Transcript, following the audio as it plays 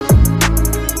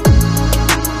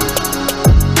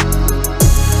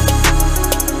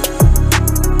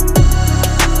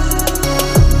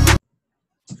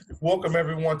Welcome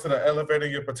everyone to the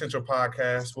Elevating Your Potential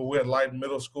podcast, where we enlighten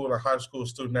middle school and high school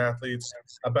student athletes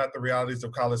about the realities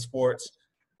of college sports.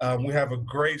 We have a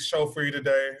great show for you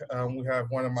today. We have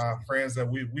one of my friends that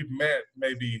we've met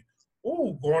maybe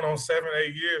going on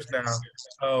 7-8 years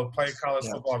now, playing college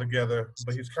football together.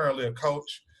 But he's currently a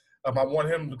coach. I want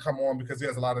him to come on because he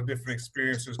has a lot of different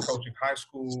experiences coaching high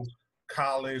school,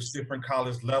 college, different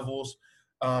college levels.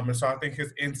 And so I think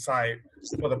his insight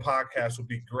for the podcast would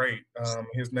be great.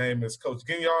 His name is Coach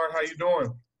Ginyard. How you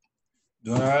doing?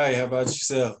 Doing all right. How about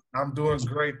yourself? I'm doing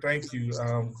great. Thank you.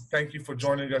 Thank you for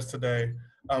joining us today.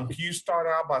 Can you start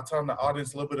out by telling the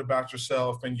audience a little bit about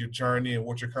yourself and your journey and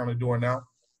what you're currently doing now?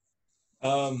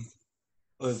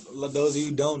 With those of you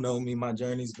who don't know me, my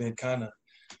journey's been kind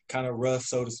of rough,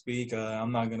 so to speak.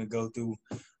 I'm not going to go through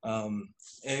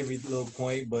every little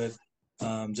point, but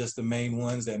just the main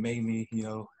ones that made me,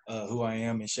 who I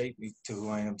am and shaped me to who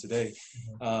I am today.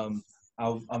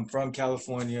 I'm from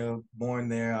California, born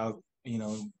there. I,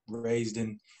 raised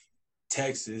in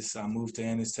Texas. I moved to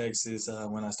Ennis, Texas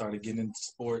when I started getting into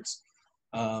sports.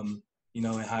 In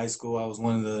high school, I was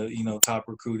one of the, top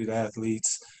recruited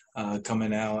athletes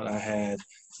coming out. I had,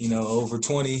 over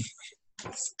 20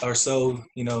 or so,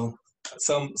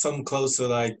 some close to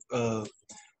like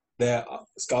that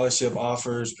scholarship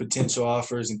offers, potential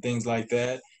offers, and things like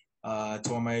that. I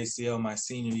tore my ACL my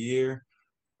senior year,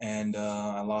 and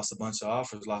I lost a bunch of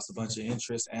offers, lost a bunch of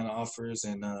interest and offers,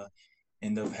 and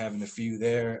ended up having a few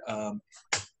there.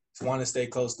 Want to stay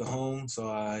close to home, so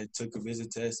I took a visit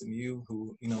to SMU,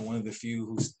 who, one of the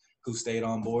few who stayed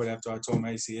on board after I tore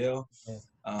my ACL.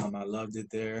 I loved it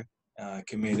there.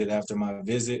 Committed after my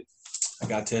visit. I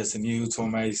got to SMU, tore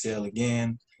my ACL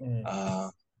again.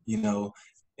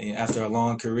 And after a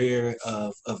long career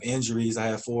of injuries, I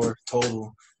had 4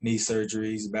 total knee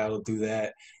surgeries, battled through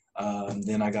that.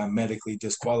 Then I got medically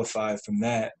disqualified from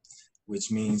that, which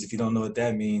means, if you don't know what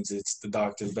that means, it's the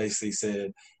doctor basically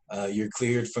said, you're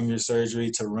cleared from your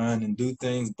surgery to run and do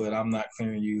things, but I'm not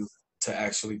clearing you to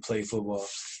actually play football.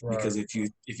 Right. Because if you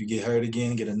get hurt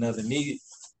again, get another knee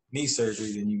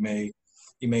surgery, then you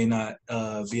may not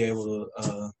be able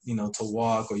to to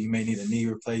walk, or you may need a knee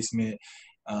replacement.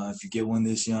 If you get one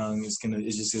this young, it's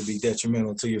just gonna be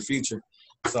detrimental to your future.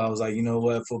 So I was like, you know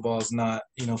what, football's not,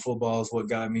 football is what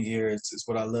got me here. It's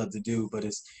what I love to do, but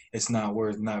it's not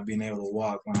worth not being able to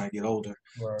walk when I get older.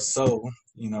 Right. So,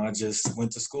 I just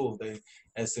went to school.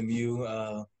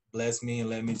 SMU blessed me and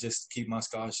let me just keep my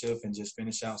scholarship and just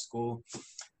finish out school,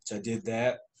 which I did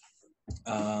that.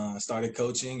 Started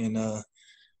coaching and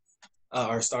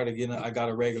I got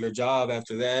a regular job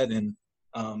after that, and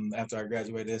after I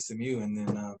graduated SMU, and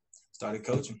then started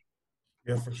coaching.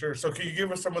 Yeah, for sure. So can you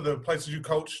give us some of the places you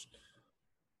coached?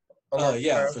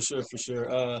 Yeah, for sure.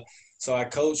 So I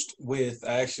coached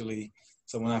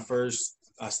so when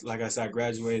like I said, I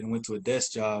graduated and went to a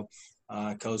desk job.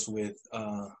 I coached with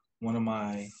one of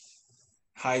my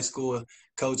high school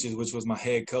coaches, which was my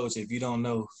head coach. If you don't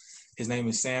know, his name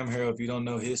is Sam Harrell. If you don't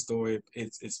know his story,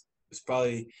 it's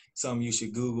probably something you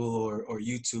should Google or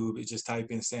YouTube. You just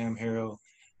type in Sam Harrell.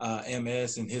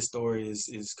 MS, and his story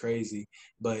is crazy,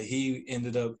 but he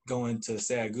ended up going to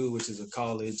SAGU, which is a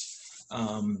college,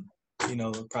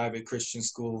 private Christian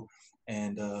school,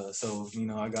 and so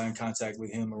I got in contact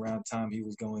with him around the time he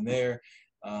was going there.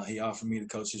 He offered me to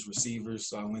coach his receivers,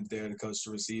 so I went there to coach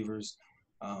the receivers.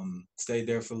 Stayed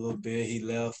there for a little bit. He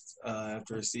left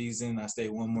after a season. I stayed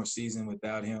one more season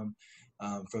without him.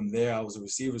 From there, I was a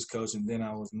receivers coach, and then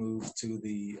I was moved to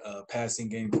the passing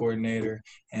game coordinator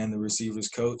and the receivers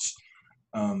coach.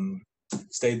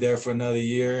 Stayed there for another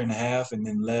year and a half, and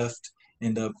then left.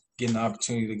 Ended up getting the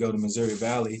opportunity to go to Missouri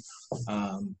Valley.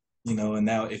 And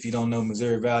now if you don't know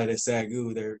Missouri Valley, that's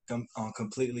SAGU. They're on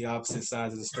completely opposite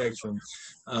sides of the spectrum.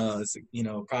 It's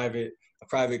a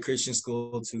private Christian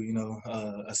school to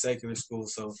a secular school.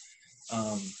 So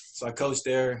I coached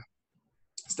there,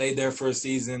 stayed there for a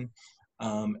season.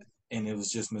 And it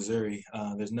was just Missouri.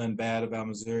 There's nothing bad about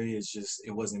Missouri. It's just,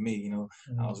 it wasn't me,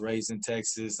 I was raised in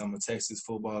Texas. I'm a Texas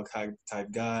football type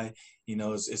guy.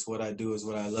 It's what I do, is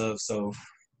what I love. So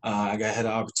I had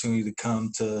an opportunity to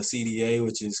come to CDA,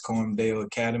 which is Corndale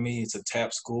Academy. It's a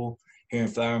TAP school here in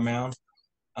Flower Mound.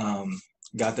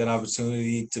 Got that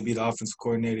opportunity to be the offensive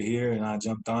coordinator here, and I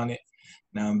jumped on it.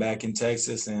 Now I'm back in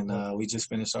Texas, and we just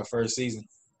finished our first season.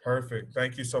 Perfect.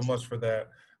 Thank you so much for that.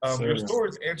 Your story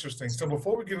is interesting. So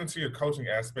before we get into your coaching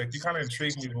aspect, you kind of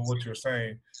intrigued me with what you're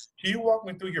saying. Can you walk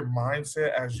me through your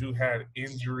mindset as you had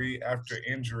injury after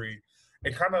injury,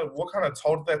 and what kind of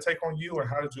toll did that take on you, and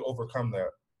how did you overcome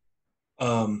that?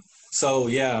 So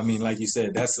yeah, I mean, like you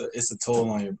said, it's a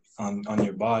toll on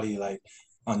your body. Like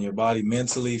on your body,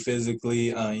 mentally,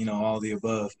 physically, all the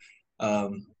above.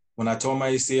 When I tore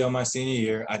my ACL my senior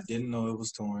year, I didn't know it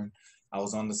was torn. I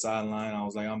was on the sideline. I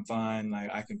was like, I'm fine. Like,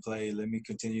 I can play. Let me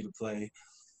continue to play.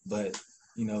 But,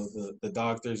 the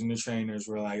doctors and the trainers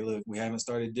were like, look, we haven't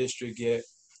started district yet.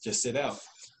 Just sit out.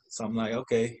 So I'm like,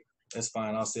 okay, that's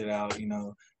fine. I'll sit out.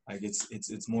 Like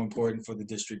it's more important for the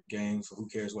district game. So who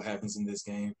cares what happens in this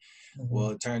game? Mm-hmm.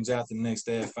 Well, it turns out the next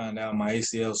day I found out my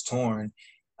ACL's torn.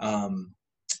 And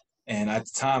at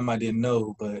the time I didn't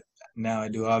know, but now I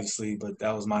do, obviously. But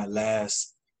that was my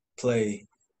last play,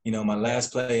 my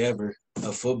last play ever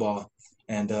of football.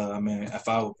 And I mean, if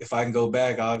I can go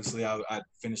back, obviously I'd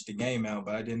finish the game out,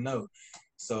 but I didn't know.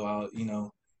 So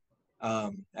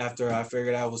after I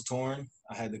figured I was torn,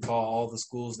 I had to call all the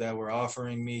schools that were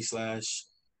offering me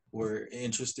 / were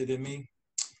interested in me.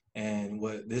 And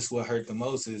what hurt the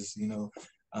most is,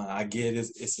 I get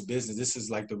it's a business. This is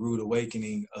like the rude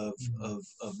awakening of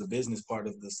the business part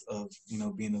of this, of,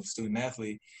 being a student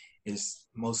athlete. Is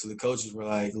most of the coaches were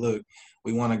like, look,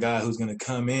 we want a guy who's going to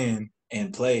come in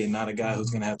and play, and not a guy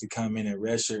who's going to have to come in and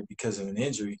redshirt because of an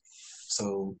injury.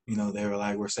 So, they were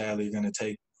like, we're sadly going to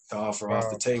take the offer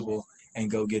off the table and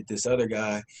go get this other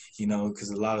guy, because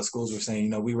a lot of schools were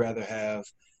saying, we rather have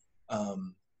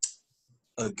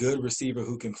a good receiver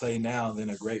who can play now than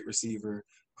a great receiver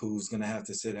who's going to have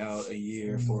to sit out a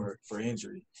year for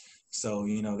injury. So,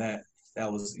 that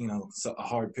was, a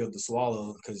hard pill to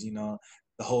swallow, because,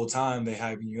 the whole time they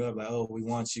hyping you up like, oh, we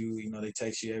want you, they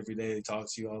text you every day, they talk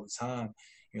to you all the time.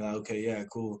 You're like, okay, yeah,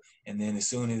 cool. And then as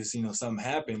soon as, something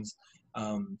happens,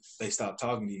 they stop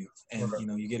talking to you. And,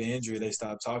 you get an injury, they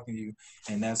stop talking to you.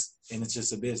 And it's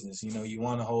just a business. You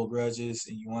want to hold grudges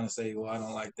and you want to say, well, I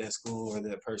don't like that school or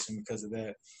that person because of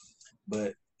that.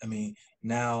 But I mean,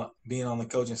 now being on the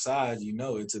coaching side,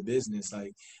 it's a business.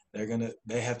 Like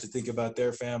they have to think about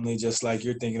their family just like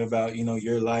you're thinking about,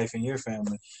 your life and your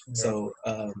family. Yeah. So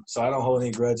I don't hold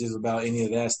any grudges about any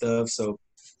of that stuff. So,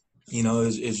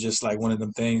 it's just like one of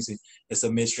them things. It's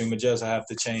a midstream adjust. I have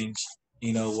to change,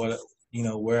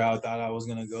 where I thought I was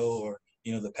going to go, or,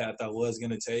 the path I was going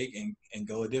to take, and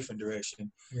go a different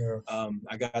direction. Yeah.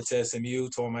 I got to SMU,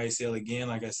 tore my ACL again,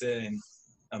 like I said. And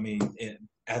I mean,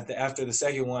 after the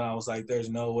second one, I was like, there's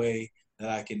no way that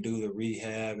I can do the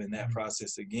rehab and that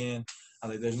process again. I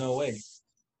was like, there's no way.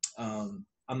 I'm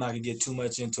not gonna get too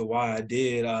much into why I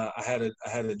did. I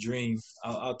had a dream.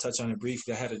 I'll touch on it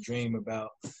briefly. I had a dream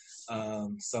about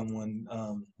someone,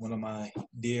 one of my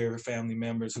dear family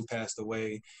members who passed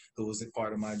away, who was a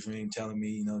part of my dream, telling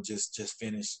me, just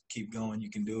finish, keep going, you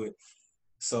can do it.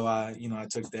 So I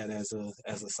took that as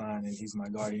a sign, and he's my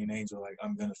guardian angel. Like,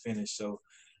 I'm gonna finish. So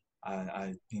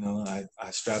I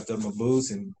strapped up my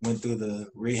boots and went through the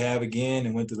rehab again,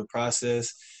 and went through the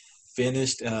process,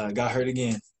 finished, got hurt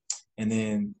again. And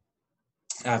then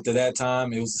after that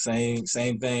time, it was the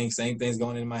same things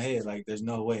going in my head. Like, there's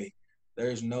no way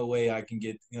I can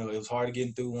get, it was hard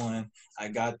getting through one. I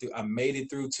made it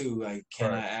through two. Like,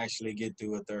 can I actually get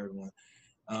through a third one?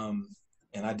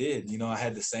 And I did. I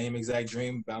had the same exact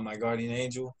dream about my guardian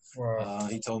angel. Wow.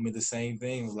 He told me the same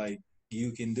thing, like,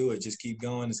 you can do it. Just keep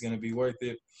going. It's going to be worth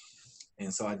it.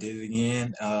 And so I did it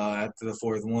again. After the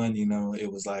fourth one,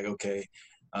 it was like, okay,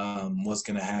 what's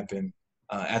going to happen?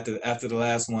 After the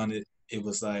last one, it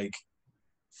was like,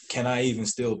 can I even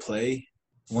still play?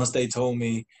 Once they told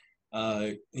me,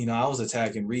 I was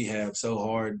attacking rehab so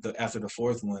hard after the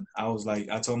fourth one. I was like,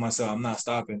 I told myself, I'm not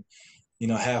stopping.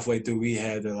 Halfway through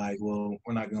rehab, they're like, well,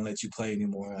 we're not going to let you play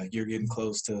anymore. Like, you're getting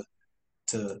close to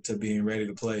being ready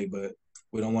to play, but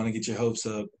we don't want to get your hopes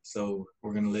up. So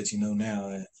we're going to let you know now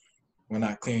that we're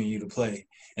not clearing you to play.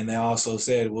 And they also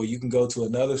said, well, you can go to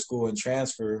another school and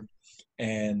transfer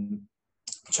and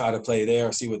try to play there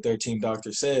or see what their team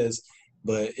doctor says.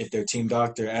 But if their team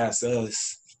doctor asks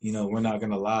us, we're not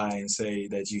going to lie and say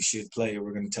that you should play.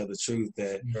 We're going to tell the truth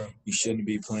that you shouldn't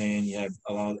be playing. You have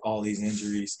all these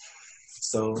injuries.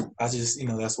 So I just,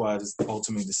 that's why I just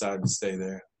ultimately decided to stay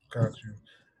there. Got you.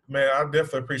 Man, I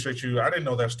definitely appreciate you. I didn't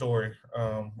know that story.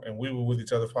 And we were with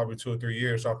each other probably 2 or 3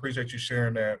 years. So I appreciate you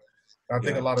sharing that. I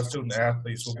think a lot of student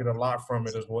athletes will get a lot from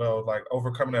it as well, like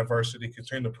overcoming adversity,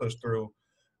 continue to push through.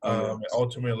 And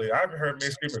ultimately, I haven't heard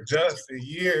Miss Screamer just in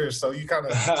years, so you kind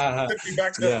of took me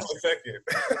back there for a second.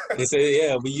 They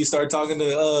say, when you start talking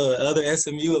to other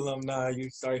SMU alumni, you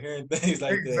start hearing things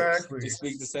like that. Exactly. You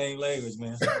speak the same language,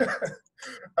 man.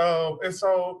 And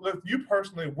so, you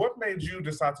personally, what made you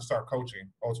decide to start coaching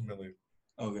ultimately?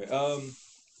 Okay.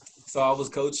 So I was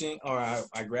coaching, or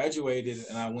I graduated,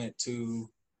 and I went to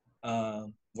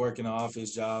work in an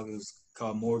office job. It was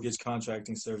called Mortgage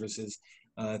Contracting Services.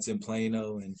 It's in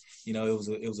Plano, and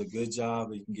it was a good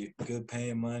job. You can get good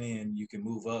paying money, and you can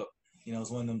move up.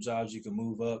 It's one of them jobs you can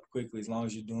move up quickly as long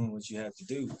as you're doing what you have to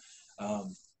do.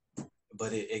 Um,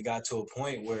 but it got to a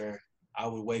point where I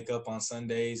would wake up on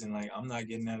Sundays and like I'm not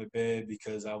getting out of bed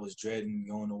because I was dreading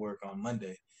going to work on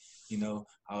Monday.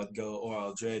 I would go, or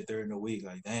I'll dread during the week,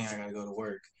 like, dang, I gotta go to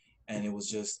work. And it was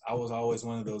just, I was always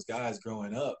one of those guys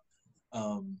growing up,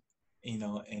 um,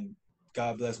 and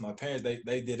God bless my parents.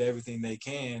 They did everything they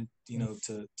can,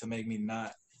 to make me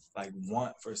not like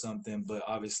want for something. But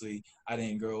obviously I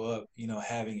didn't grow up,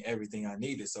 having everything I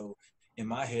needed. So in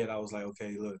my head, I was like,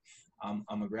 okay, look, I'm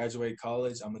gonna graduate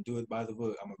college. I'm gonna do it by the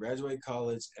book. I'm gonna graduate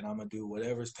college, and I'm gonna do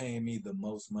whatever's paying me the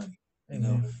most money.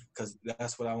 Because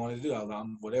that's what I wanted to do.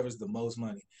 I'm whatever's the most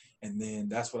money, and then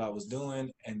that's what I was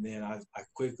doing. And then I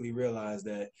quickly realized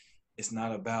that it's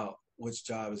not about which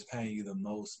job is paying you the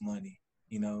most money.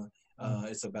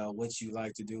 It's about what you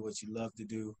like to do, what you love to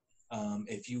do.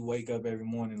 If you wake up every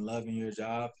morning loving your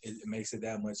job, it makes it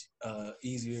that much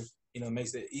easier. It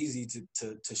makes it easy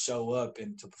to show up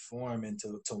and to perform and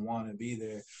to want to be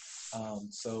there.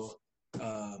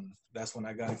 That's when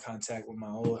I got in contact with my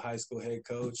old high school head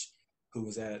coach, who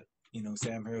was at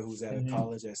Sam Hill, who was at a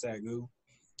college at SAGU.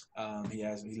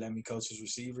 He let me coach his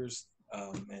receivers,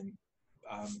 and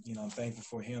I'm thankful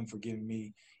for him for giving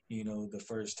me the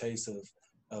first taste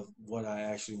of what I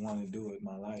actually want to do with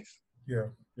my life. Yeah,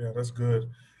 that's good.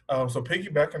 So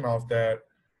piggybacking off that,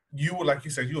 you were, like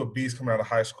you said, you were a beast coming out of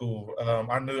high school.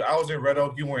 I knew I was in Red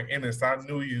Oak, you weren't in it, so I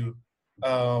knew you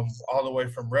all the way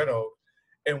from Red Oak.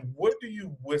 And what do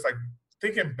you wish, like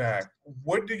thinking back,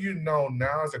 what do you know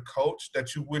now as a coach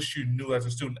that you wish you knew as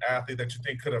a student athlete that you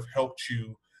think could have helped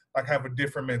you, like have a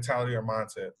different mentality or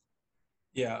mindset?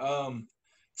 Yeah.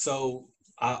 So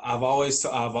I've always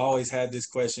had this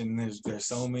question. There's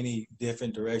so many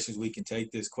different directions we can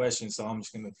take this question. So I'm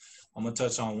gonna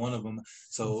touch on one of them.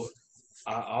 So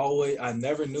I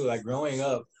never knew, like growing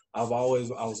up, I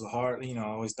was hard, I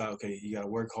always thought, okay, you got to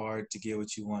work hard to get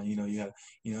what you want. You got,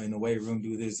 in the weight room,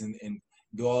 do this and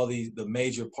do all the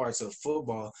major parts of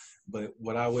football. But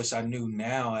what I wish I knew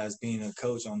now as being a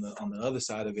coach on the other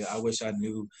side of it, I wish I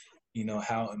knew,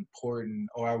 how important,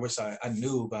 or I wish I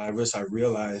knew, but I wish I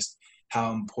realized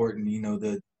how important,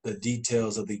 the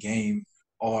details of the game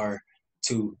are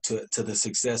to the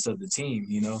success of the team.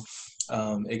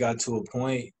 It got to a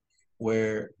point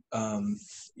where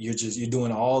you're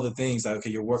doing all the things, like, okay,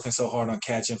 you're working so hard on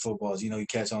catching footballs, you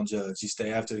catch on jugs, you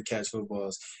stay after the catch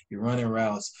footballs, you're running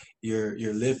routes,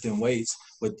 you're lifting weights,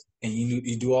 and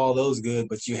you do all those good,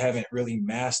 but you haven't really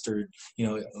mastered,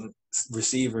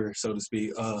 receiver, so to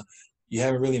speak. You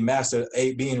haven't really mastered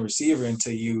being a receiver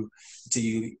until you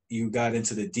got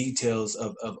into the details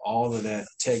of all of that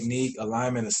technique,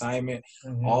 alignment, assignment.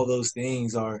 All those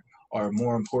things are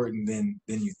more important than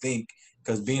you think.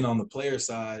 Because being on the player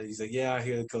side, he's like, yeah, I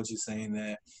hear the coaches saying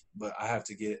that, but I have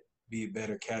to be a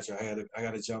better catcher. I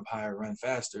got to jump higher, run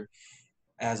faster.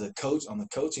 As a coach, on the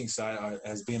coaching side, or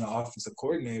as being an offensive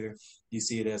coordinator, you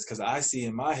see it as, because I see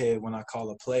in my head when I call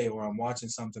a play or I'm watching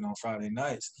something on Friday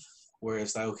nights, where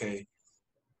it's like, okay,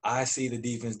 I see the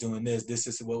defense doing this. This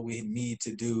is what we need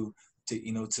to do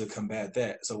to combat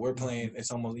that. So we're playing. It's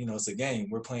almost, it's a game.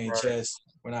 We're playing chess.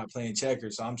 We're not playing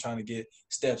checkers. So I'm trying to get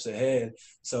steps ahead.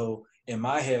 So in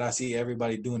my head, I see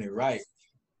everybody doing it right.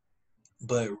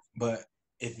 But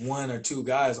if one or two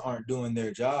guys aren't doing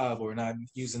their job, or not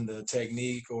using the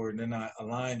technique, or they're not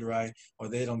aligned right, or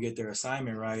they don't get their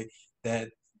assignment right, that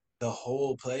the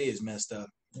whole play is messed up.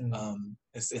 In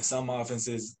some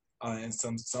offenses, in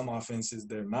some offenses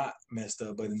they're not messed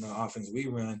up, but in the offense we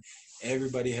run,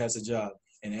 everybody has a job,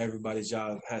 and everybody's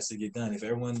job has to get done. If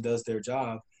everyone does their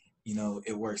job,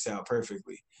 it works out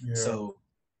perfectly. So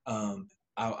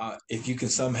if you can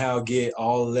somehow get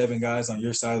all 11 guys on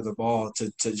your side of the ball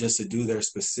to do their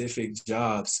specific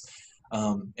jobs,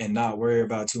 and not worry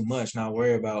about too much, not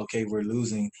worry about, okay, we're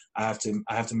losing, I have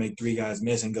to make 3 guys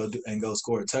miss and go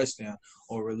score a touchdown,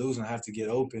 or we're losing, I have to get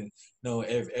open. No,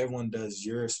 if everyone does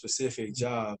your specific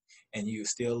job and you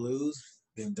still lose,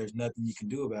 then there's nothing you can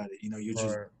do about it.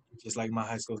 You're just like my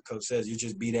high school coach says, you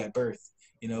just beat at birth.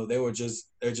 They're just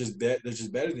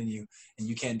better than you, and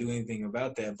you can't do anything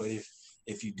about that. But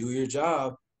if you do your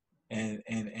job, and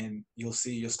you'll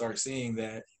start seeing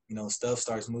that, stuff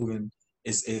starts moving.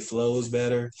 It flows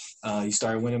better. You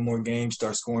start winning more games,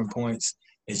 start scoring points.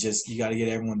 It's just, you got to get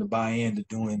everyone to buy into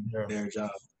doing their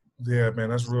job. Yeah, man,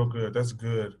 that's real good. That's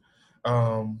good.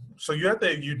 So you had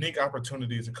the unique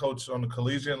opportunity to coach on the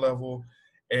collegiate level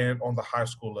and on the high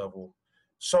school level.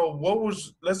 So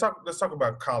let's talk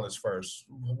about college first.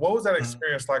 What was that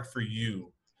experience like for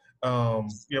you?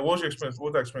 Yeah, what was your experience? What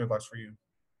was that experience like for you?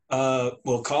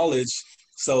 Well, college.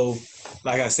 So,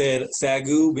 like I said,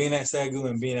 SAGU, being at SAGU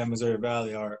and being at Missouri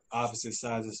Valley are opposite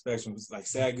sides of the spectrum. It's like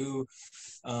SAGU,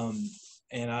 um,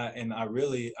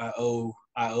 I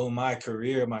owe my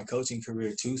career, my coaching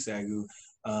career to SAGU.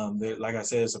 Like I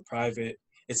said,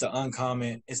 it's an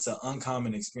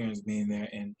uncommon experience being there.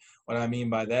 And what I mean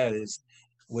by that is,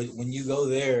 when you go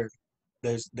there,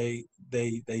 they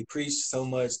preach so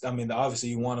much. I mean, obviously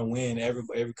you want to win.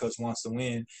 Every coach wants to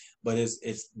win, but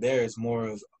it's more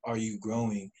of, are you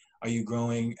growing? Are you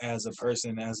growing as a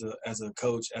person, as a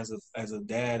coach, as a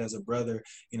dad, as a brother?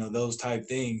 Those type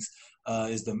things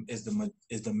is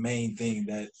the main thing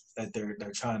that they're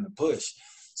trying to push.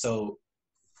 So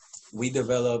we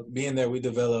develop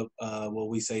what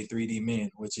we say 3D men,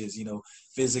 which is,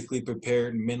 physically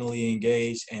prepared, mentally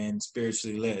engaged, and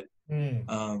spiritually led.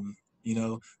 Mm.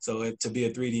 So to be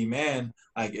a 3D man,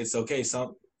 like, it's okay.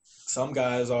 Some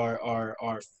guys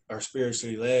are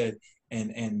spiritually led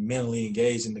and mentally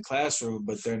engaged in the classroom,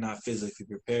 but they're not physically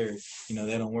prepared.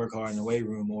 They don't work hard in the weight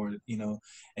room, or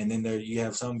and then you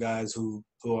have some guys who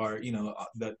are,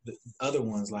 the other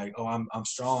ones, like, oh, I'm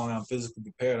strong, I'm physically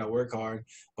prepared, I work hard,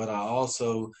 but I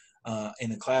also,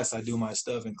 in the class, I do my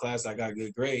stuff in class, I got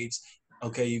good grades.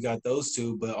 Okay, you got those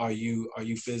two, but are you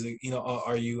physically,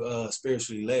 are you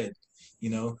spiritually led?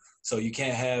 So you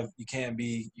can't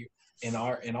be in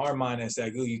our mind at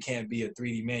SAGU, you can't be a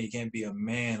 3D man, you can't be a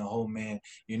man, a whole man.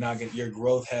 You're not gonna Your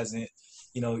growth hasn't,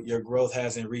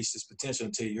 reached its potential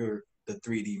until you're the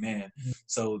 3D man.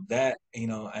 So that,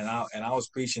 and I was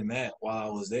preaching that while I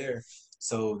was there.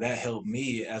 So that helped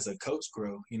me as a coach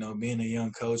grow. Being a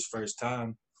young coach, first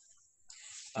time,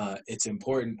 it's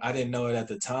important. I didn't know it at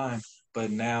the time,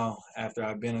 but now, after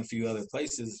I've been a few other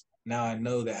places, now I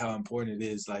know that how important it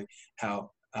is, like how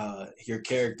your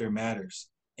character matters,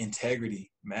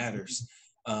 integrity matters.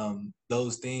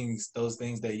 Those things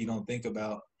that you don't think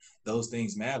about, those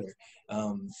things matter.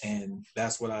 And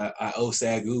that's what I owe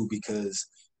SAGU, because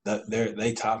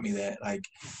they taught me that. Like,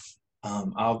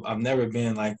 I've never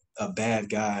been like a bad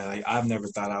guy. Like, I've never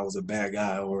thought I was a bad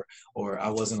guy, or I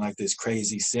wasn't like this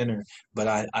crazy sinner. But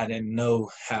I didn't know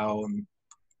how.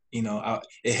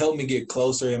 It helped me get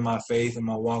closer in my faith and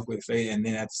my walk with faith, and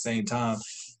then at the same time,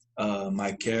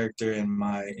 my character and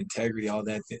my integrity,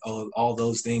 all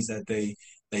those things that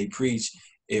they preach,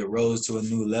 it rose to a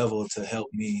new level to help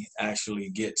me actually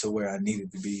get to where I needed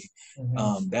to be.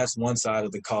 That's one side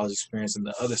of the college experience, and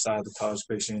the other side of the college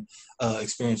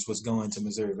experience was going to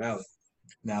Missouri Valley.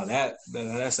 Now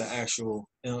that's an actual,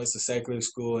 it's a secular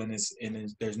school, and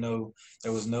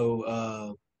there was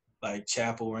no like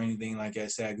chapel or anything like at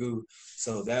SAGU,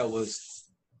 so that was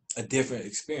a different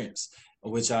experience,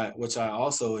 which I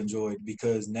also enjoyed,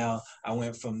 because now I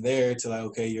went from there to, like,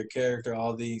 okay, your character,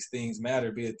 all these things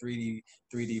matter. Be a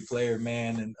 3D player,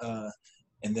 man,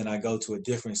 and then I go to a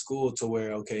different school to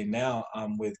where, okay, now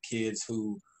I'm with kids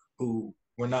who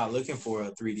we're not looking for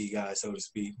a 3D guy, so to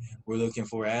speak. We're looking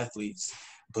for athletes,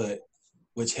 but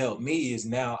which helped me is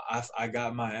now I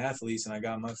got my athletes, and I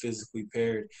got my physically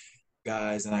paired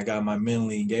guys, and I got my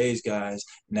mentally engaged guys.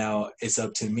 Now it's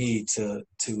up to me to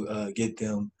get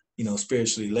them,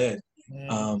 spiritually led.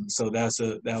 So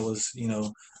that was,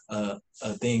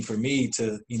 a thing for me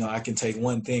to, I can take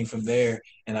one thing from there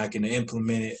and I can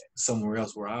implement it somewhere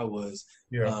else where I was.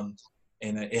 Yeah.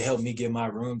 And it helped me get my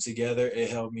room together. It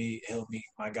helped me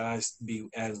my guys be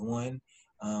as one.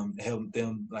 Help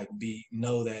them, like,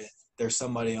 know that there's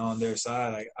somebody on their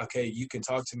side. Like, okay, you can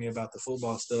talk to me about the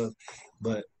football stuff,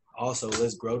 but also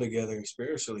let's grow together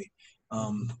spiritually.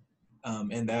 And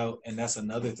that's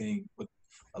another thing with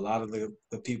a lot of the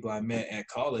people I met at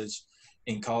college,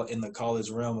 in the college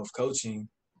realm of coaching.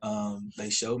 They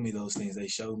showed me those things. They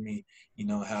showed me,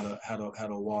 how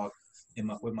to walk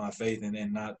with my faith,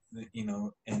 and not,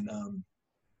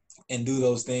 and do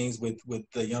those things with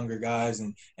the younger guys,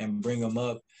 and bring them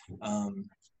up,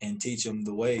 and teach them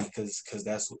the way, because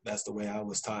that's the way I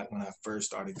was taught when I first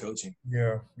started coaching.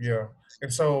 Yeah, yeah.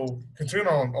 And so, continuing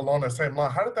on along that same line,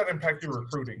 how did that impact your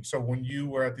recruiting? So, when you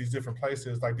were at these different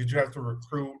places, like, did you have to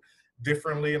recruit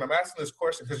differently? And I'm asking this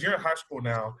question because you're in high school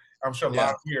now. I'm sure a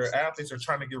lot of your athletes are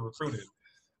trying to get recruited.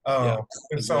 Yeah,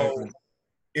 And exactly. so,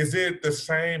 is it the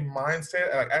same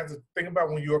mindset? Like, think about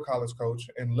when you were a college coach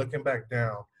and looking back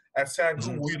down at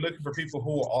SAGU, were you looking for people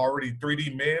who were already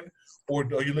 3D men, or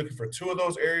are you looking for two of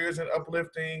those areas in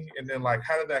uplifting? And then, like,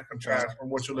 how did that contrast from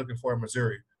what you're looking for in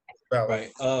Missouri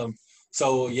Valley? Right.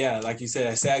 So yeah, like you said,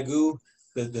 at SAGU,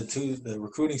 the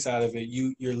recruiting side of it,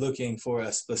 you're looking for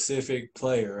a specific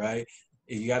player, right?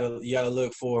 You gotta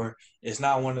look for. It's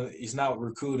not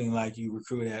recruiting like you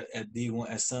recruit at D1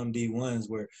 at some D1s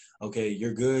where okay,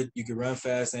 you're good, you can run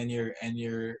fast, and you're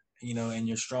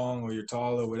strong or you're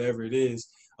tall or whatever it is.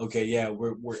 Okay, yeah,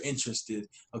 we're interested.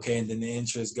 Okay, and then the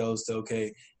interest goes to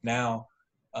okay now.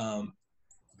 Um,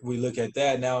 we look at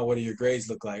that now. What do your grades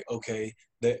look like? Okay,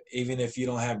 that even if you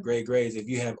don't have great grades, if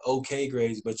you have okay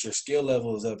grades, but your skill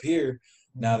level is up here,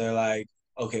 now they're like,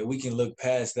 okay, we can look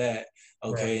past that.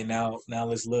 Right. Okay, now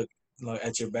let's look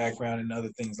at your background and other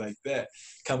things like that.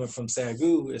 Coming from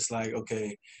SAGU, it's like,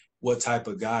 okay, what type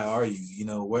of guy are you? You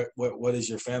know, what is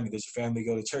your family? Does your family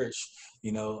go to church?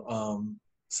 You know,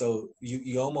 so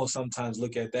you almost sometimes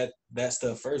look at that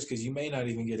stuff first because you may not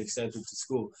even get accepted to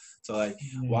school. So like,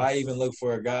 why even look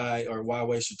for a guy, or why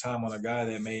waste your time on a guy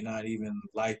that may not even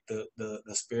like the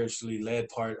spiritually led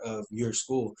part of your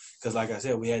school? Because like I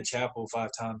said, we had chapel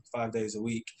 5 days a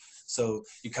week. So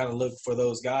you kind of look for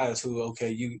those guys who,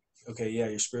 okay, yeah,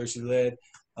 you're spiritually led.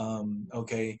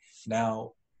 Okay,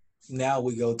 now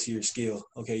we go to your skill.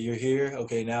 Okay, you're here.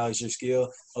 Okay, now it's your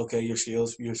skill. Okay, your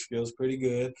skill's pretty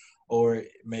good, or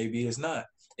maybe it's not.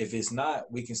 If it's not,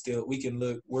 we can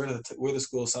look. We're the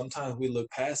school. Sometimes we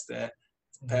look past that,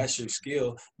 past your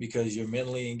skill, because you're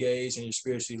mentally engaged and you're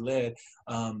spiritually led.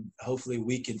 Hopefully,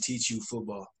 we can teach you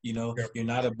football. You know, Yep. you're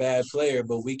not a bad player,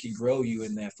 but we can grow you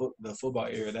in the football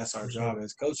area. That's our For job sure.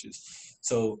 as coaches.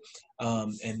 So,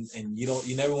 and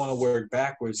you never want to work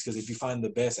backwards, because if you find the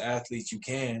best athletes you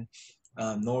can,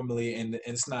 normally, and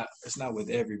it's not with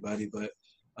everybody, but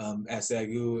at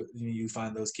SAGU, you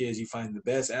find those kids, you find the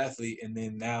best athlete, and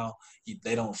then now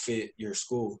they don't fit your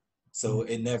school. So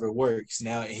it never works.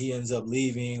 Now he ends up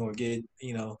leaving, or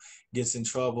gets in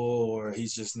trouble, or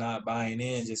he's just not buying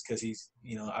in just because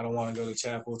I don't want to go to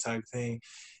chapel type thing.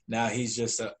 Now he's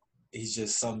just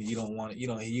something you don't want.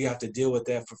 You have to deal with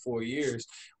that for 4 years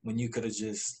when you could have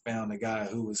just found a guy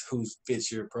who fits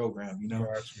your program.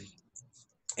 Got you.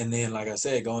 And then, like I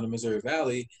said, going to Missouri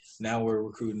Valley, now we're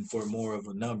recruiting for more of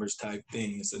a numbers type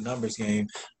thing. It's a numbers game.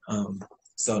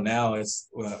 So now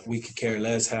we could care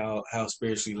less how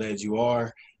spiritually led you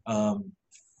are.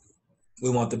 We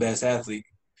want the best athlete.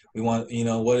 We want,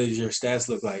 what does your stats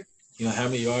look like? How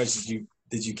many yards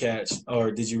did you catch,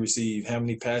 or did you receive? How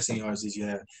many passing yards did you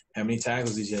have? How many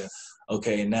tackles did you have?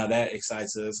 Okay, and now that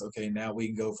excites us. Okay, now we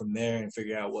can go from there and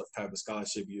figure out what type of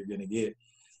scholarship you're going to get.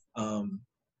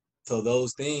 So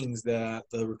those things, that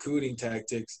the recruiting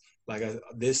tactics, like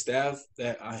this staff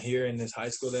that I hear in this high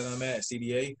school that I'm at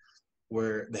CDA,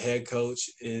 where the head coach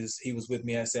he was with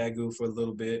me at SAGU for a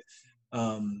little bit.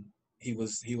 He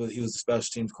was the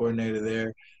special teams coordinator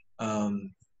there.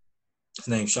 His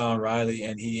name's Sean Riley,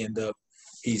 and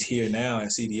he's here now at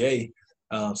CDA.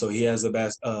 So he has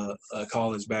a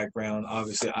college background.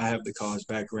 Obviously, I have the college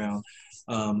background.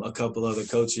 A couple other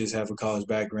coaches have a college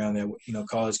background, that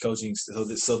college coaching. So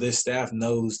this staff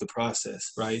knows the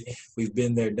process, right? We've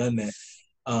been there, done that.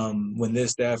 When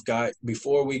this staff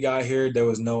before we got here, there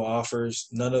was no offers.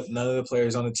 None of the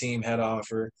players on the team had an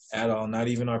offer at all. Not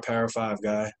even our Power 5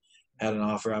 guy had an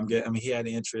offer. He had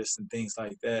interest and things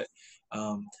like that.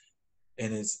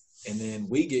 And then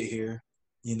we get here,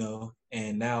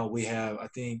 and now we have, I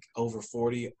think, over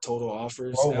 40 total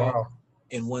offers Oh out wow.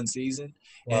 in one season.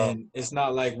 Wow. And it's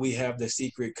not like we have the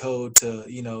secret code to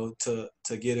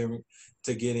getting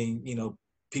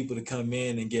people to come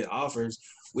in and get offers.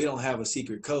 We don't have a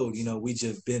secret code. We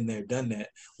just been there, done that.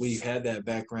 We've had that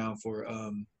background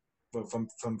from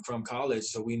college,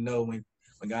 so we know when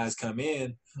guys come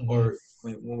in, or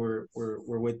when we're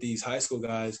with these high school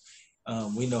guys.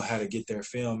 We know how to get their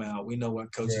film out. We know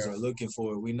what coaches are looking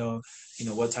for. We know,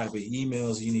 what type of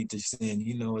emails you need to send.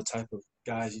 What type of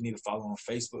guys you need to follow on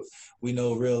Facebook. We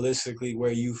know realistically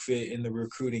where you fit in the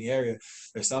recruiting area.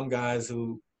 There's some guys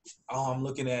who, I'm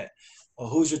looking at,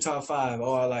 who's your top 5?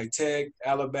 Oh, I like Tech,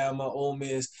 Alabama, Ole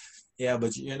Miss. Yeah,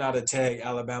 but you're not a Tech,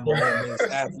 Alabama, Ole Miss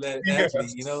athlete. Yeah.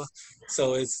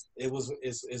 So it's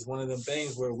one of them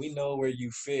things where we know where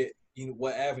you fit,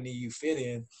 what avenue you fit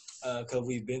in, because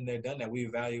we've been there, done that. We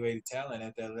evaluated talent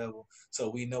at that level,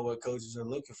 so we know what coaches are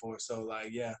looking for. So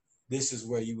this is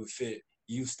where you would fit.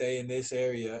 You stay in this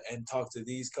area and talk to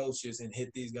these coaches and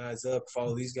hit these guys up,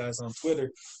 follow these guys on Twitter.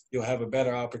 You'll have a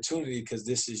better opportunity because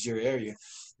this is your area.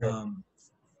 Yep.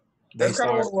 They That's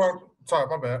kind of start. what sorry,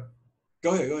 my bad.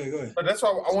 Go ahead. But that's why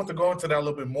I want to go into that a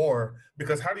little bit more,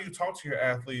 because how do you talk to your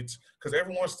athletes? Because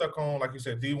everyone's stuck on, like you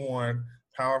said, D1,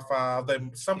 Power 5.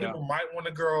 Some people might want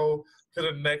to grow to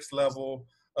the next level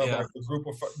of like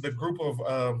the group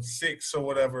of 6 or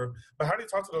whatever. But how do you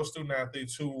talk to those student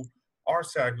athletes who are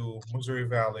SAGU, Missouri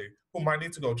Valley, who might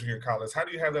need to go to junior college? How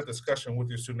do you have that discussion with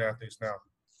your student athletes now?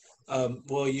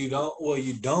 Well, you don't. Well,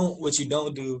 you don't. What you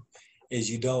don't do is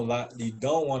you don't lie. You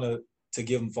don't want to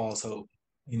give them false hope.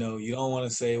 You know, you don't want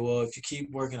to say, well, if you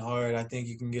keep working hard, I think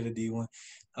you can get a D1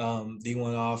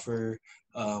 offer.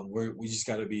 We just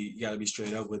you got to be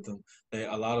straight up with them.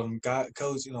 A lot of them got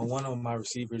coach. You know, one of my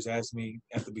receivers asked me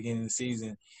at the beginning of the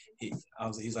season.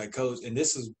 He's like, coach, and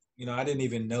this is, you know, I didn't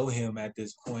even know him at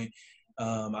this point.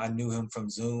 I knew him from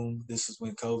Zoom. This was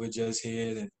when COVID just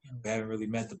hit, and we haven't really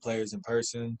met the players in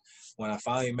person. When I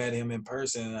finally met him in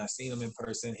person, and I seen him in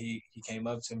person, he came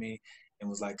up to me and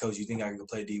was like, "Coach, you think I could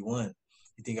play D1?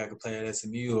 You think I could play at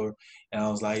SMU?" And I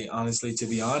was like, honestly, to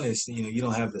be honest, you know, you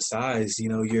don't have the size. You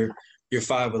know, you're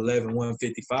 5'11",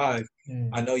 155.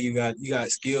 I know you got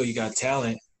skill, you got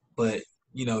talent, but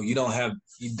you know, you don't have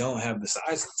the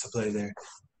size to play there.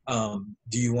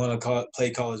 Do you want to play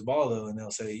college ball though? And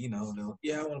they'll say, you know,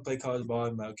 yeah, I want to play college ball.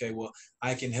 I'm like, okay, well,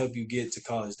 I can help you get to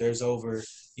college. There's over,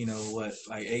 you know, what,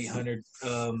 like 800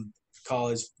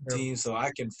 college teams, so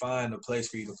I can find a place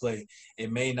for you to play.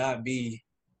 It may not be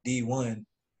D1,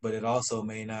 but it also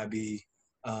may not be.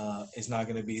 It's not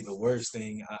going to be the worst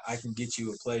thing. I can get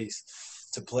you a place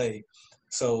to play.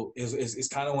 So it's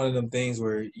kind of one of them things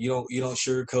where you don't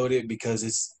sugarcoat it, because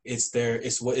it's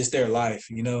their life,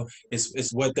 you know.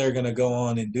 It's what they're gonna go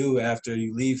on and do after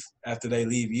they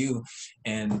leave you.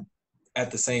 And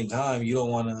at the same time, you don't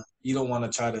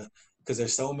wanna try to, because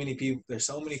there's so many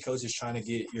coaches trying to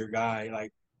get your guy,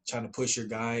 like trying to push your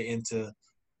guy into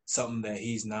something that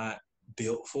he's not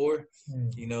built for,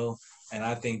 you know. And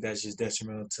I think that's just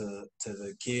detrimental to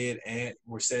the kid, and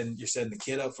you're setting the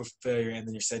kid up for failure, and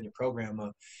then you're setting your program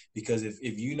up, because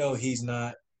if you know he's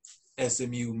not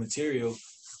SMU material,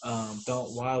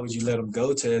 why would you let him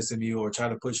go to SMU or try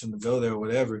to push him to go there or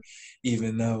whatever,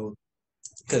 even though,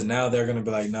 because now they're gonna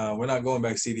be like, no, we're not going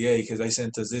back to CDA because they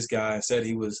sent us this guy and said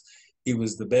he was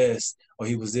the best, or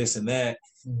he was this and that,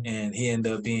 and he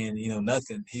ended up being, you know,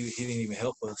 nothing. He didn't even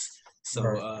help us.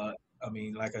 So I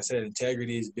mean, like I said,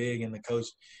 integrity is big in the coach.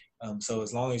 So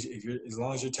as long as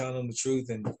you're telling them the truth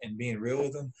and being real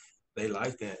with them, they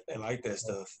like that. They like that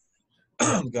stuff.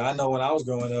 I know when I was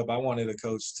growing up, I wanted a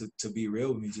coach to be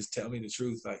real with me. Just tell me the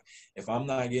truth. Like, if I'm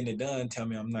not getting it done, tell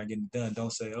me I'm not getting it done.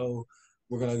 Don't say, oh,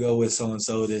 we're gonna go with so and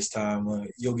so this time.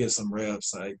 You'll get some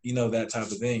reps, like, you know, that type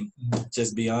of thing.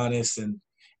 Just be honest, and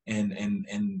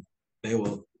they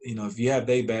will. You know, if you have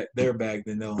their back,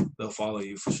 then they'll follow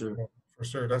you for sure. For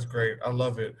sure, that's great. I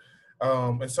love it.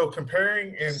 And so,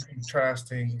 comparing and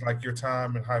contrasting, like your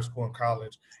time in high school and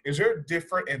college, is there a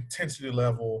different intensity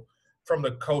level from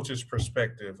the coach's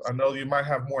perspective? I know you might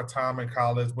have more time in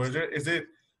college, but is it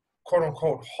quote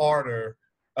unquote harder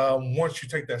once you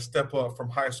take that step up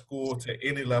from high school to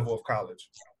any level of college?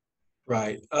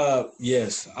 Right.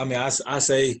 Yes. I mean, I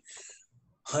say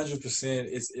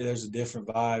 100%. There's a different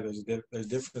vibe. There's a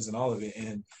difference in all of it,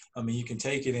 and I mean, you can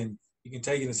take it in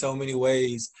so many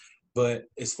ways. But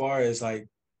as far as, like,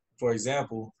 for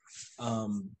example,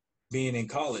 being in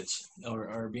college,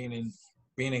 or being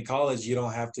in college, you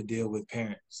don't have to deal with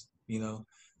parents. You know,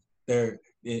 they're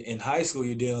in high school,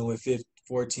 you're dealing with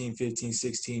 14, 15,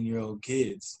 16-year-old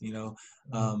kids. You know,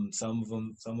 some of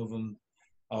them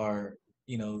are,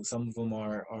 you know, some of them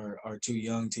are too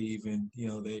young to even, you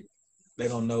know, they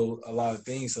don't know a lot of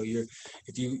things. So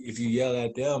if you yell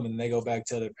at them and they go back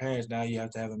to their parents, now you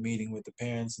have to have a meeting with the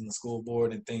parents and the school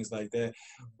board and things like that.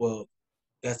 Well,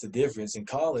 that's the difference. In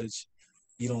college,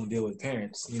 you don't deal with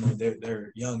parents. You know,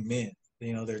 they're young men.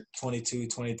 You know, they're 22,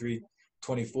 23,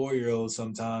 24-year-olds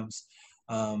sometimes.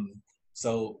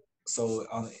 So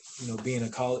you know, being a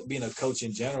coach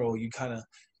in general, you kind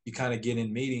of get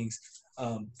in meetings.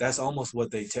 That's almost what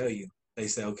they tell you. They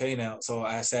say, okay, now, so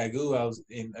at SAGU,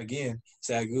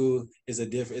 SAGU is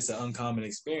it's an uncommon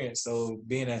experience. So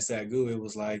being at SAGU, it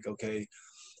was like, okay,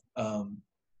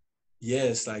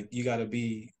 yes, like, you got to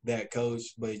be that coach,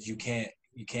 but you can't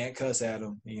cuss at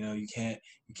them. You know, you can't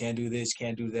do this, you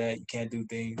can't do that, you can't do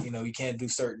things, you know, you can't do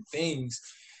certain things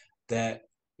that,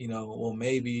 you know, well,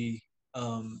 maybe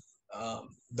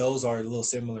those are a little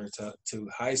similar to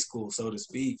high school, so to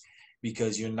speak,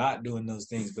 because you're not doing those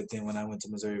things. But then when I went to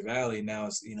Missouri Valley, now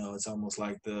it's, you know, it's almost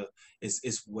like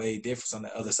it's way different on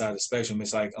the other side of the spectrum.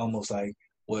 It's like almost like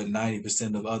what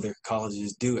 90% of other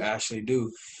colleges actually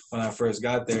do. When I first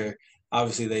got there,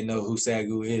 obviously they know who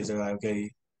SAGU is. They're like, okay,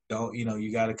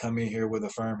 you got to come in here with a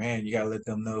firm hand. You got to let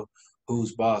them know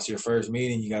who's boss. Your first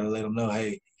meeting, you got to let them know,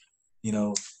 hey, you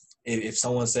know, if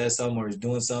someone says something or is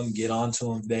doing something, get on to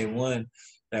them day one.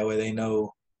 That way they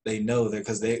know that,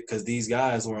 because these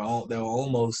guys they'll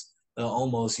almost,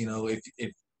 you know,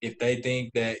 if they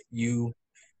think that you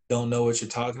don't know what you're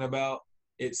talking about,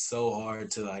 it's so hard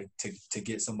to to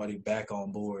get somebody back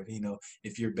on board.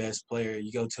 If your best player,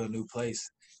 you go to a new place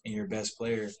and your best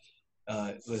player,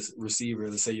 let's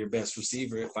say your best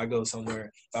receiver. If I go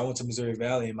somewhere, if I went to Missouri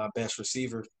Valley and my best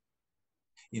receiver,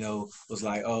 was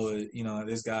like, oh,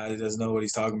 this guy doesn't know what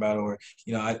he's talking about, or,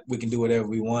 we can do whatever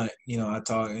we want. I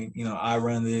talk, I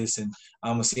run this and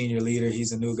I'm a senior leader.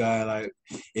 He's a new guy. Like,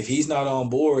 if he's not on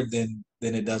board, then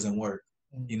it doesn't work,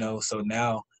 So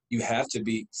now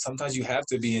sometimes you have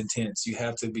to be intense. You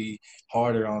have to be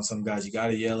harder on some guys. You got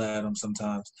to yell at them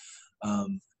sometimes.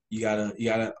 You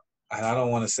gotta, I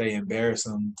don't want to say embarrass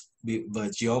them,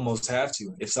 but you almost have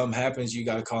to. If something happens, you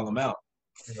got to call them out.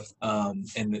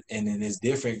 And then it's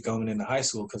different going into high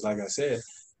school, because like I said,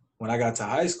 when I got to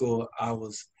high school,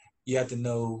 you have to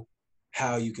know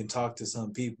how you can talk to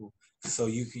some people. So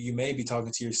you may be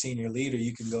talking to your senior leader.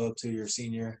 You can go up to your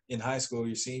senior in high school,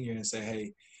 your senior, and say,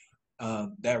 hey,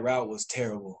 that route was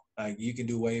terrible. Like, you can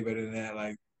do way better than that.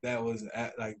 Like, that was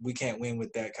like, we can't win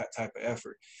with that type of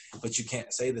effort. But you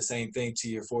can't say the same thing to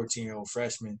your 14-year-old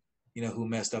freshman, who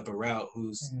messed up a route,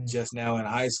 who's just now in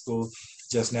high school,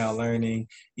 just now learning.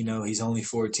 He's only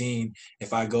 14.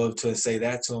 If I go up to say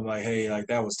that to him, like, hey, like,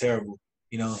 that was terrible,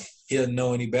 he doesn't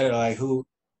know any better. Like, he'll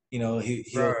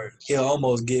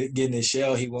almost get in his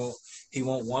shell. He won't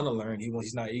want to learn.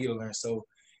 He's not eager to learn. So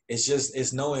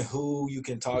it's knowing who you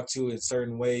can talk to in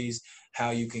certain ways, how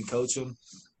you can coach them.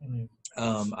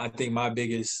 I think my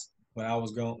biggest, when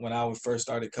I first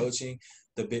started coaching,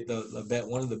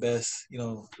 one of the best,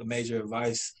 the major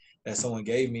advice that someone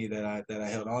gave me that I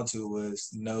held on to was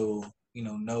know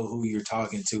who you're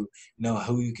talking to, know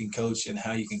who you can coach and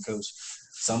how you can coach.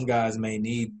 Some guys may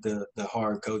need the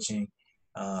hard coaching,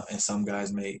 and some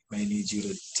guys may need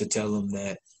you to tell them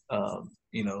that,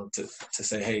 to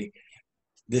say, hey,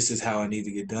 this is how I need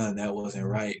to get done. That wasn't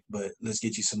right, but let's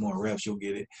get you some more reps. You'll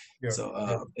get it. Yeah.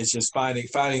 So it's just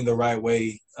finding the right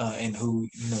way, and who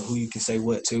you can say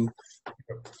what to.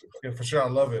 Yeah, for sure. I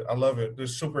love it.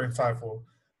 This is super insightful.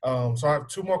 So I have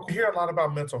two more. We hear a lot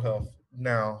about mental health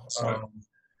now,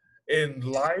 in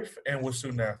life and with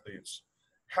student athletes.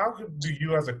 How do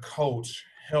you, as a coach,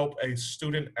 help a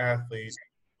student athlete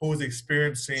who is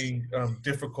experiencing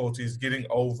difficulties getting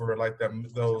over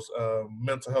those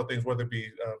mental health things, whether it be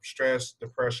stress,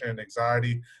 depression,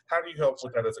 anxiety? How do you help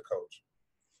with that as a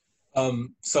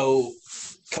coach? So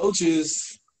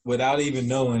coaches, without even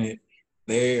knowing it,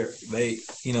 they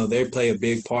play a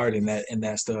big part in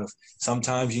that stuff.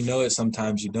 Sometimes you know it,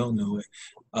 sometimes you don't know it.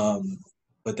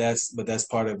 But that's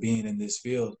part of being in this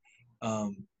field.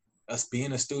 Us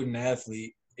being a student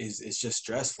athlete is just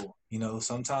stressful.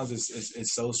 Sometimes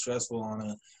it's so stressful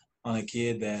on a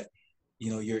kid that,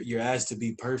 you're asked to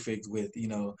be perfect with,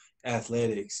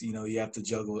 athletics. You have to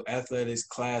juggle athletics,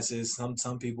 classes.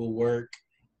 Some people work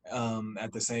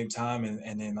at the same time,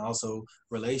 and then also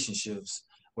relationships,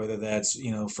 whether that's,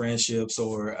 friendships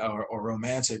or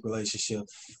romantic relationship.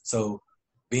 So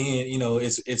being,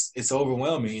 it's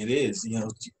overwhelming. It is,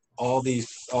 all these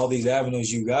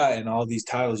avenues you got and all these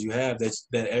titles you have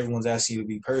that everyone's asking you to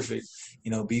be perfect.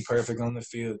 Be perfect on the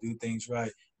field, do things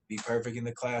right, be perfect in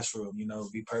the classroom,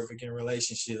 be perfect in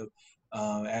relationship,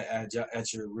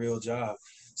 at your real job.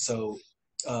 So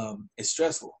it's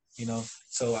stressful,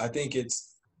 So I think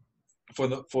it's for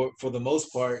the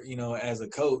most part, as a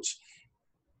coach,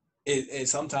 it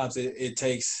sometimes it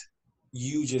takes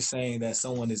you just saying that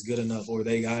someone is good enough, or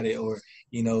they got it, or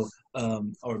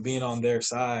or being on their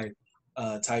side,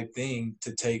 type thing,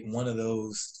 to take one of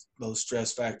those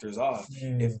stress factors off.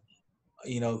 If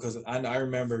because I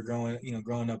remember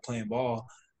growing up playing ball,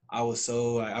 I was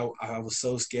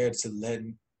so scared to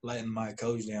letting my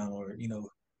coach down, or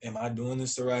am I doing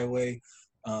this the right way?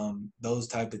 Those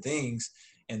type of things.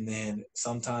 And then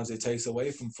sometimes it takes away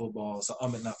from football. So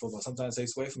not football. Sometimes it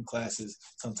takes away from classes.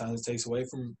 Sometimes it takes away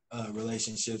from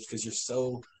relationships, because you're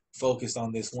so focused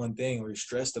on this one thing, or you're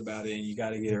stressed about it, and you got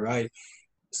to get it right.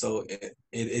 So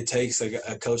it takes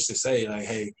a coach to say, like,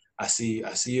 hey, I see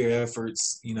your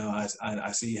efforts.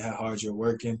 I see how hard you're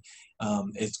working.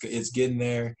 It's getting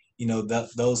there.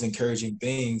 Those encouraging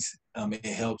things. It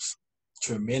helps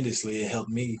tremendously. It helped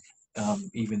me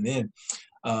even then.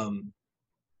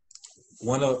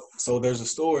 So there's a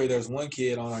story. There's one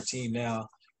kid on our team now.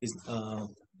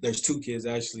 There's two kids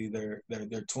actually. They're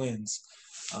twins,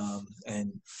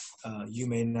 and you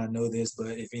may not know this,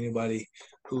 but if anybody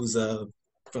who's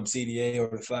from CDA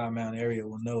or the Flower Mound area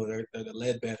will know, they're the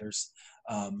Ledbetters.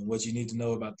 What you need to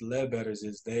know about the Ledbetters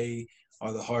is they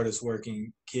are the hardest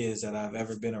working kids that I've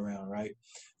ever been around, right?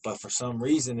 But for some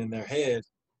reason in their head,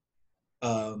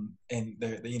 and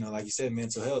they're, like you said,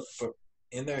 mental health.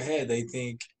 In their head, they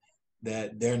think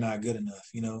that they're not good enough.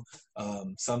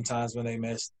 Sometimes when they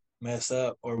mess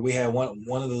up, or we had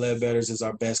one of the Ledbetters is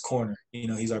our best corner.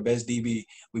 He's our best DB.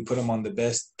 We put him on the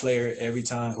best player every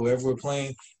time. Whoever we're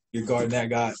playing, you're guarding that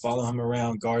guy. Follow him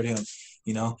around, guard him.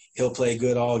 He'll play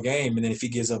good all game, and then if he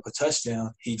gives up a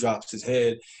touchdown, he drops his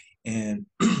head, and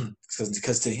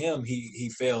because to him he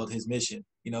failed his mission.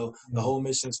 The whole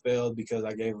mission's failed because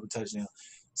I gave him a touchdown.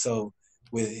 So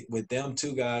with them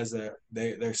two guys,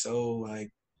 they're so like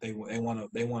they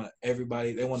want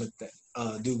everybody, they want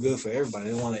to do good for everybody.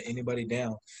 They don't want to let anybody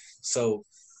down. So,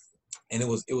 and it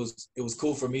was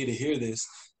cool for me to hear this.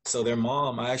 So their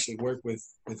mom, I actually work with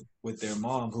their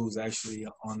mom, who's actually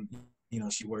on,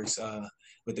 she works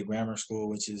with the grammar school,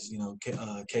 which is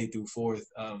K through fourth,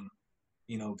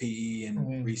 PE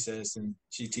and recess, and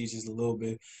she teaches a little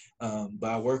bit.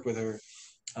 But I work with her.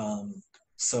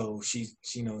 So she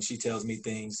tells me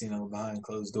things, behind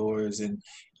closed doors and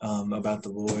about the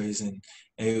boys, and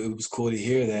it was cool to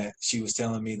hear that. She was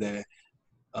telling me that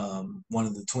one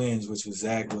of the twins, which was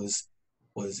Zach,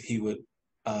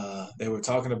 they were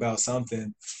talking about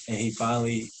something, and he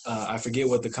finally, I forget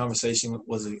what the conversation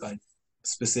was like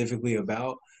specifically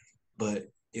about, but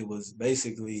it was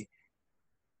basically,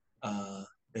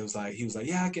 it was like, he was like,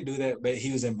 yeah, I can do that, but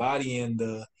he was embodying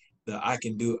the I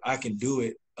can do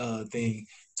it thing,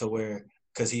 to where,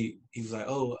 because he was like,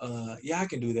 oh, yeah, I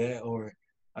can do that, or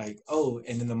like, oh,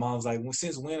 and then the mom's like, well,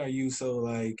 since when are you so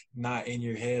like not in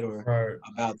your head or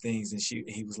about things? And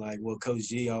he was like, well, Coach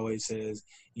G always says,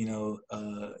 you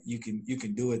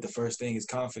can do it. The first thing is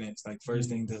confidence. Like, first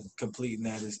thing to completing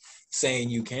that is saying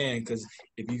you can, because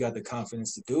if you got the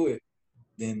confidence to do it,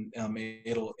 then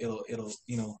it'll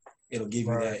give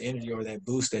you that energy or that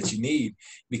boost that you need.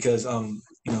 Because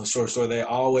short story, they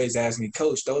always ask me,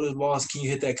 Coach, throw this ball, can you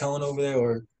hit that cone over there,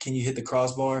 or can you hit the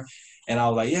crossbar? And I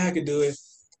was like, yeah, I can do it.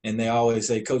 And they always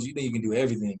say, Coach, you think you can do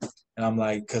everything? And I'm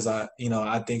like, because I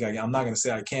think I'm not gonna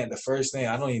say I can't. The first thing,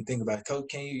 I don't even think about it. Coach,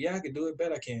 can you? Yeah, I can do it.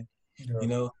 Bet I can.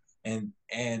 Yeah.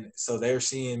 And so they're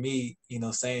seeing me,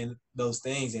 saying those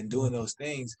things and doing those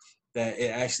things, that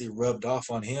it actually rubbed off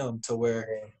on him, to where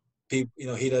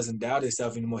people, he doesn't doubt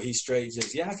himself anymore. He's straight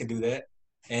just, yeah, I can do that.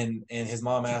 And his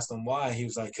mom asked him why. He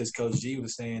was like, because Coach G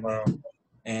was saying that.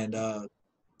 And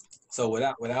so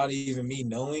without even me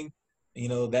knowing,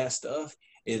 that stuff,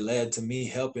 it led to me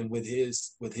helping with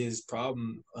his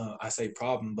problem. I say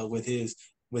problem, but with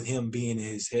him being in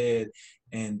his head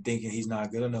and thinking he's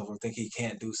not good enough, or think he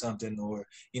can't do something, or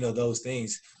those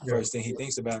things. Yeah. First thing he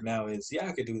thinks about now is, yeah,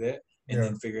 I could do that, and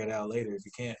then figure it out later if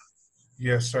you can't.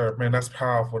 Yes, sir. Man, that's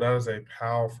powerful. That is a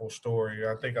powerful story.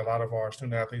 I think a lot of our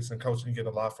student athletes and coaching get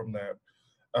a lot from that.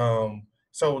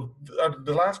 So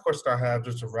the last question I have,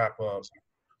 just to wrap up,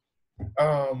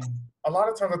 a lot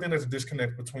of times I think there's a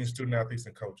disconnect between student athletes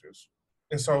and coaches.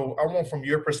 And so I want, from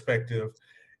your perspective,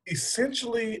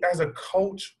 essentially as a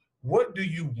coach, what do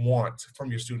you want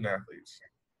from your student athletes?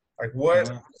 Like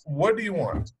what do you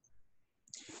want?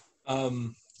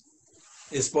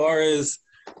 As far as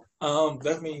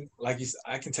definitely, like you said,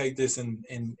 I can take this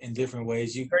in different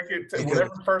ways. You take it,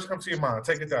 whatever first comes to your mind,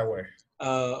 take it that way.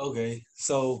 Okay.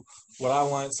 So what I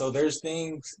want, so there's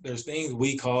things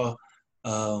we call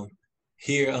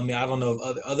here. I mean, I don't know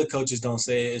if other coaches don't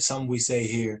say it. It's something we say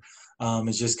here.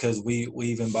 It's just because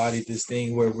we've embodied this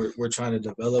thing where we're trying to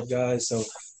develop guys. So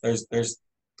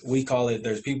we call it,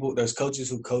 there's coaches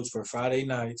who coach for Friday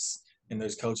nights, and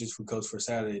there's coaches who coach for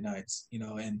Saturday nights,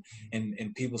 and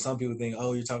some people think,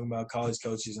 oh, you're talking about college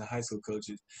coaches and high school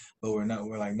coaches, but we're not.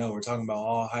 We're like, no, we're talking about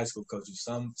all high school coaches.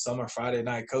 Some are Friday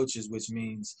night coaches, which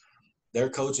means they're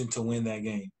coaching to win that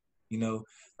game,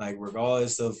 like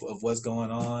regardless of what's going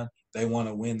on, they want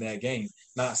to win that game.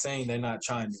 Not saying they're not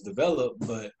trying to develop,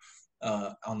 but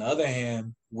on the other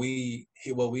hand,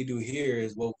 what we do here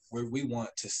is we want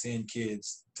to send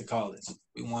kids to college.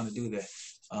 We want to do that.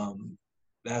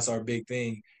 That's our big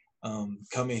thing.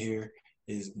 Coming here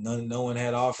is no one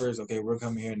had offers. Okay, we're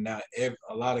coming here now.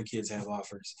 A lot of kids have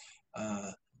offers.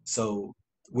 So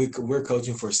we're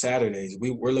coaching for Saturdays.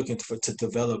 We're looking to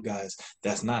develop guys.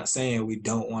 That's not saying we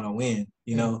don't want to win.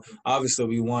 Obviously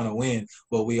we want to win,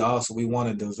 but we want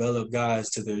to develop guys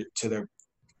to their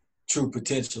true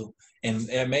potential. And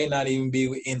it may not even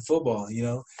be in football.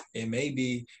 It may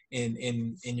be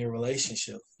in your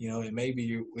relationship. It may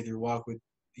be with your walk with.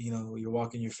 You're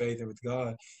walking your faith with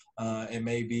God. It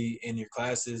may be in your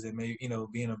classes. It may,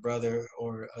 being a brother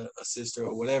or a sister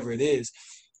or whatever it is,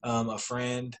 a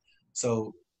friend.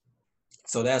 So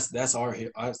that's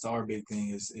our big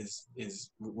thing is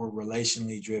we're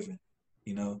relationally driven.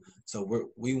 So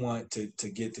we want to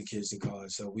get the kids to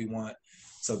college. So we want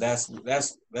So that's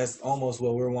almost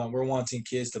what we're wanting. We're wanting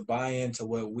kids to buy into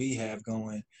what we have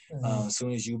going. As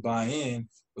soon as you buy in,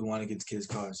 we want to get the kids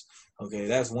cars. Okay,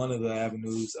 that's one of the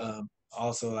avenues.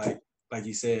 Also, like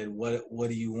you said, what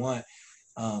do you want?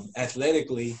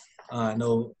 Athletically, I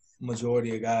know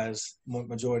majority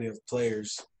of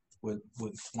players would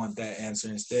want that answer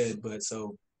instead. But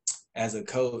so as a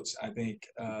coach, I think,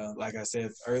 like I said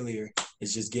earlier,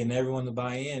 it's just getting everyone to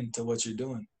buy in to what you're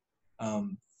doing.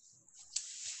 Um,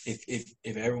 if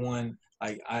everyone,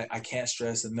 like, I can't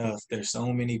stress enough, there's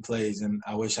so many plays, and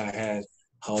I wish I had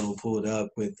Huddle pulled up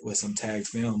with some tag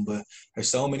film, but there's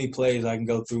so many plays I can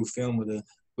go through film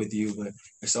with you, but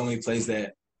there's so many plays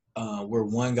that we're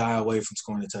one guy away from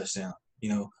scoring a touchdown. You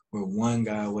know, we're one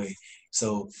guy away.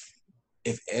 So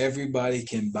if everybody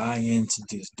can buy into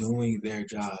just doing their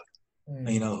job,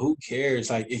 you know, who cares?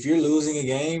 Like, if you're losing a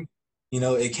game, you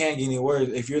know, it can't get any worse.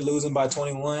 If you're losing by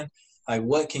 21, like,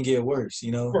 what can get worse?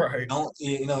 You know, Right.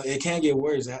 it can't get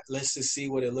worse. Let's just see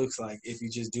what it looks like if you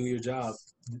just do your job,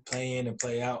 play in and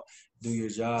play out, do your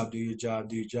job, do your job,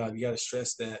 do your job. You got to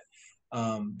stress that,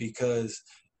 because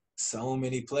so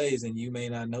many plays, and you may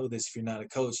not know this if you're not a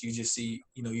coach. You just see,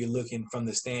 you know, you're looking from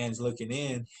the stands, looking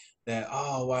in, that,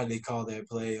 oh, why did they call that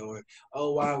play, or,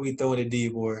 oh, why are we throwing it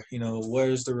deep, or, you know,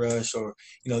 where's the rush, or,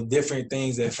 you know, different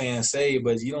things that fans say,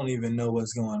 but you don't even know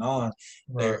what's going on.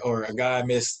 Right. Or a guy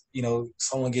missed, you know,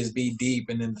 someone gets beat deep,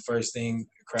 and then the first thing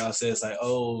the crowd says, like,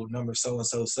 oh, number so and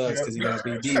so sucks because he got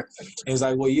beat deep. And it's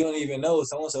like, well, you don't even know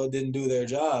so and so didn't do their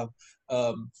job.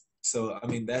 So I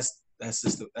mean, that's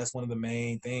one of the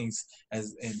main things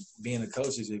as in being a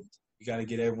coach, is if you got to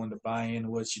get everyone to buy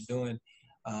into what you're doing,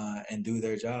 and do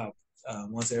their job.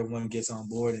 Once everyone gets on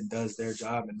board and does their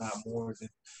job and not more than,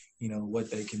 you know,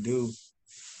 what they can do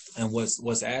and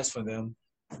what's asked for them,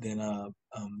 then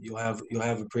you'll have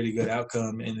a pretty good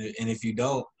outcome. And if you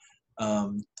don't,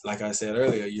 like I said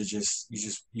earlier, you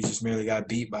just merely got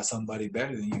beat by somebody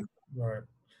better than you. Right.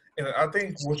 And I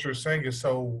think what you're saying is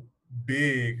so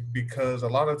big because a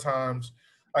lot of times,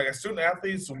 like as student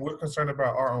athletes, we're concerned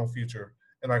about our own future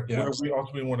and like Yeah. where we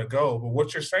ultimately want to go. But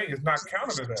what you're saying is not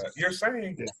counter to that. You're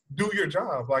saying do your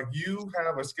job. Like you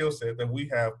have a skill set that we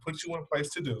have put you in place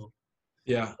to do.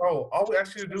 Yeah. So all we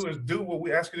ask you to do is do what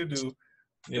we ask you to do,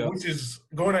 Yeah. which is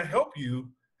going to help you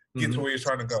get to where you're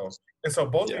trying to go. And so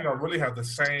both of you really have the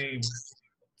same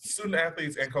student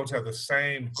athletes and coach have the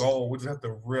same goal. We just have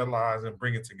to realize and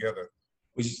bring it together.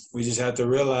 We just have to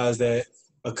realize that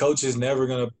a coach is never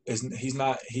gonna.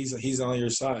 He's on your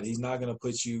side. He's not gonna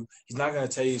put you. He's not gonna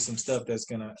tell you some stuff that's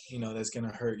gonna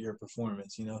hurt your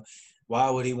performance. You know, why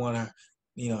would he want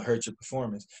to hurt your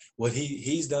performance? What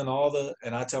he's done all the,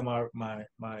 and I tell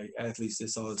my athletes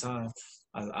this all the time.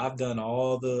 I've done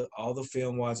all the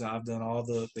film watching. I've done all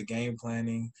the game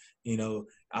planning. You know,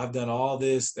 I've done all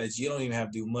this that you don't even have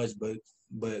to do much,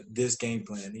 but this game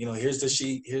plan. You know, here's the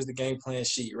sheet. Here's the game plan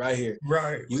sheet right here.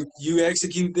 Right. You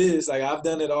execute this. Like, I've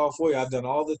done it all for you. I've done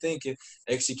all the thinking.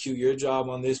 Execute your job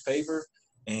on this paper,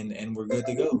 and we're good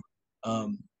to go.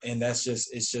 And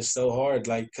it's just so hard.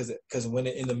 Like, because when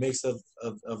in the mix of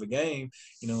a game,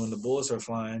 you know, when the bullets are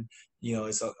flying, you know,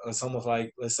 it's almost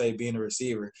like, let's say, being a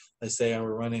receiver. Let's say I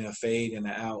were running a fade and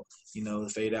an out. You know, the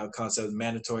fade out concept,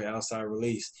 mandatory outside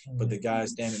release, but the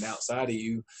guy's standing outside of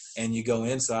you, and you go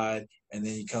inside, and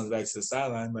then he comes back to the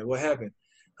sideline. Like, what happened?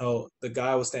 Oh, the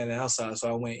guy was standing outside, so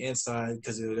I went inside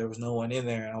because there was no one in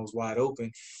there, and I was wide open.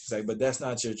 It's like, but that's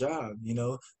not your job. You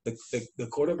know, the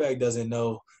quarterback doesn't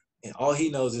know. And all he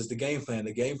knows is the game plan.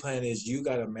 The game plan is you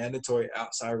got a mandatory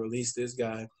outside release this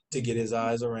guy to get his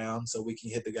eyes around so we can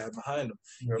hit the guy behind him,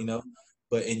 you know.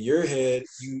 But in your head,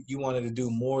 you wanted to do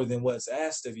more than what's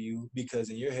asked of you, because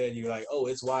in your head, you're like, oh,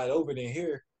 it's wide open in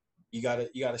here. You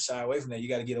gotta shy away from that. You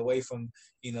gotta get away from,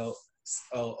 you know,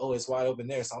 oh, it's wide open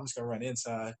there, so I'm just gonna run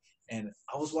inside. And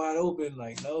I was wide open.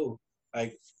 Like, no,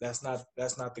 like that's not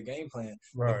the game plan.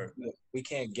 Right. We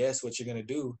can't guess what you're gonna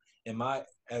do.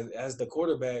 As the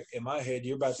quarterback, in my head,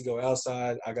 you're about to go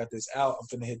outside. I got this out. I'm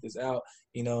finna hit this out,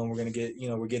 you know, and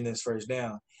we're getting this first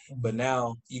down. But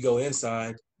now you go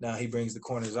inside. Now he brings the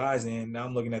corner's eyes in. Now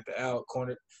I'm looking at the out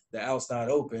corner. The out's not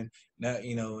open. Now,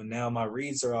 you know, now my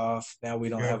reads are off. Now we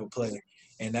don't have a play.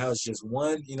 And now it's just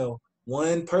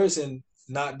one person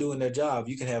not doing their job.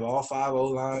 You can have all 5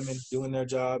 O-linemen doing their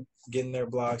job, getting their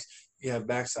blocks. You have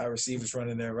backside receivers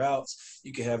running their routes.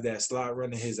 You can have that slot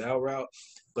running his out route.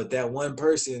 But that one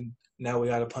person, now we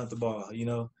got to punt the ball, you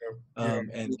know? And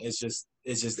it's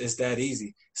that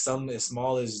easy. Something as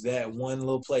small as that one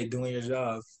little play doing your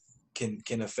job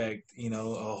can affect, you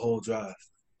know, a whole drive.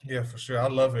 Yeah, for sure. I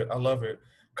love it.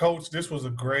 Coach, this was a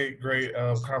great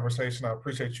conversation. I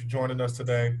appreciate you joining us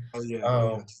today. Oh yeah,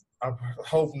 I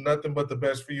hope nothing but the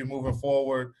best for you moving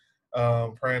forward.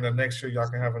 Praying that next year y'all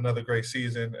can have another great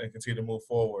season and continue to move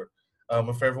forward.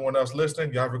 For everyone else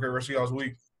listening, y'all have a great rest of y'all's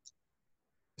week.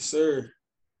 Sir.